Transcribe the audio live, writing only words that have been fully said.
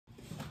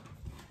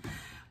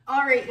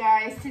All right,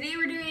 guys, today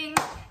we're doing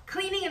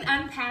cleaning and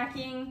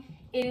unpacking.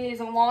 It is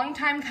a long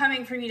time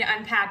coming for me to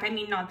unpack. I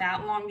mean, not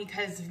that long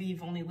because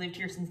we've only lived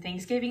here since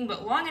Thanksgiving,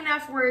 but long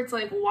enough where it's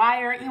like,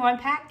 why aren't you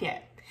unpacked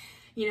yet?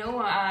 You know,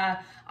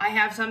 I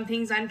have some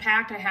things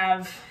unpacked. I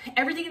have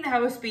everything in the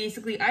house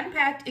basically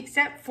unpacked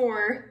except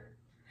for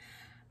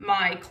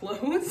my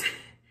clothes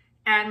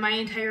and my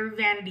entire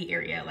vanity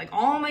area. Like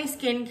all my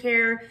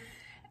skincare,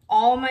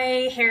 all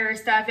my hair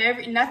stuff,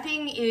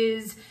 nothing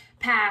is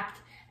packed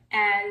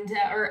and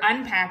or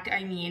unpacked,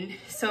 I mean.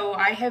 So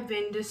I have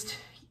been just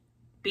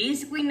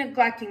basically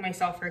neglecting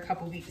myself for a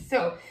couple weeks.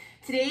 So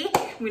today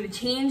I'm going to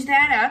change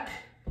that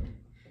up,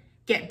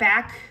 get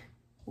back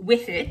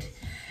with it,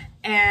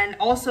 and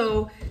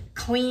also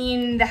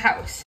clean the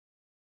house.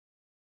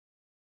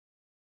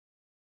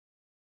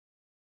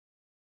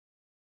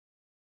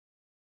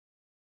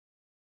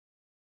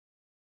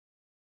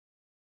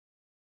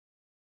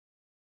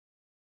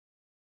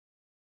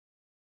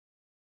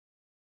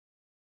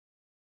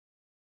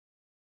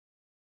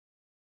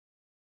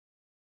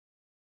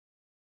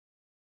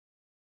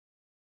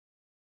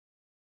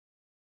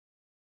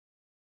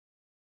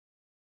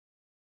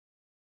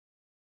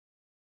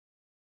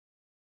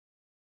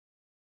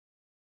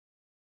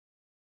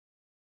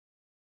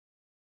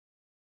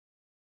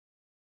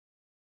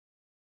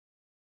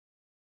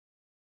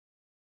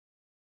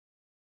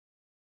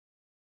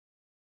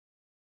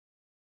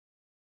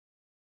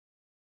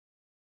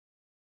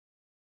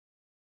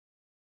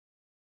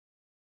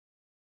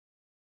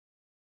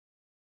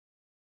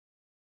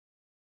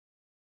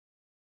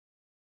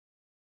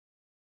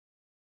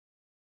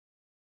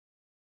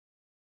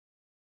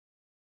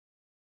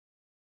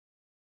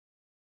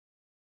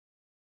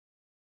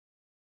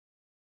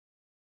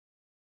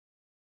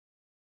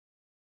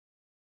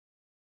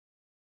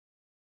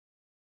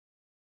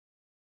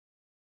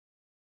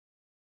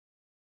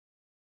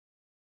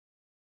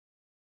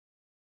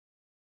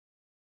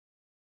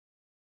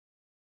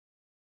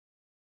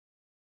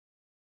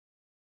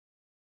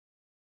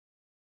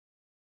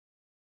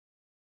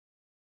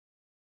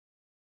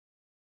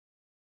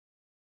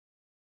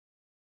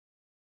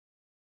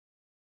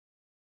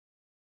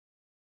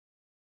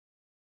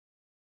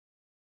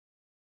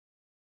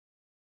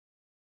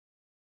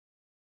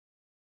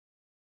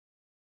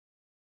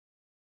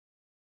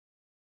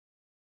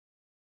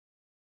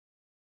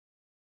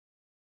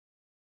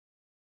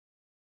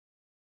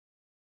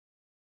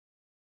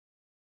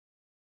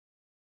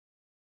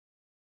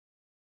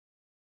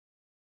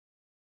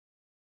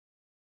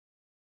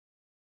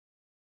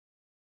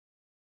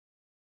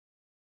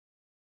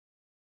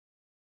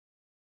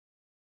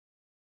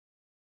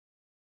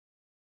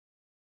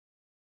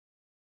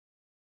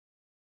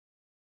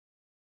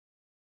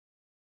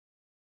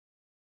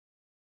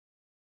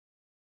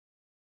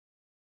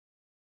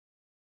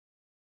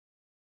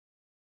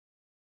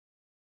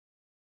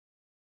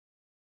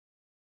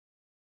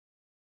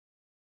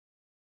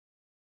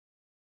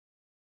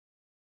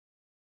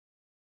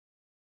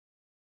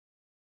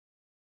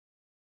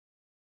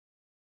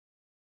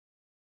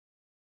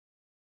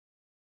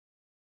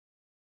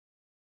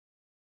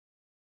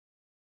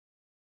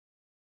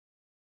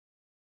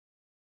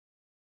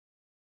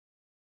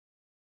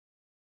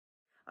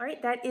 All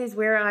right, that is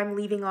where I'm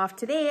leaving off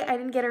today. I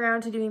didn't get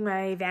around to doing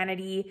my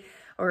vanity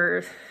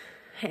or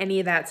any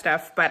of that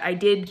stuff, but I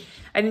didn't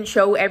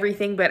show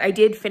everything, but I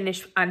did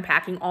finish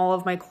unpacking all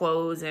of my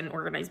clothes and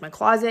organize my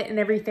closet and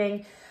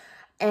everything,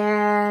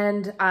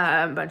 and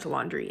a bunch of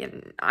laundry.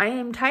 And I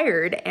am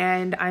tired,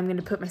 and I'm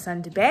gonna put my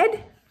son to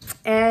bed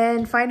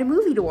and find a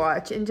movie to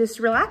watch and just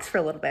relax for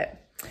a little bit.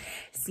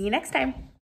 See you next time.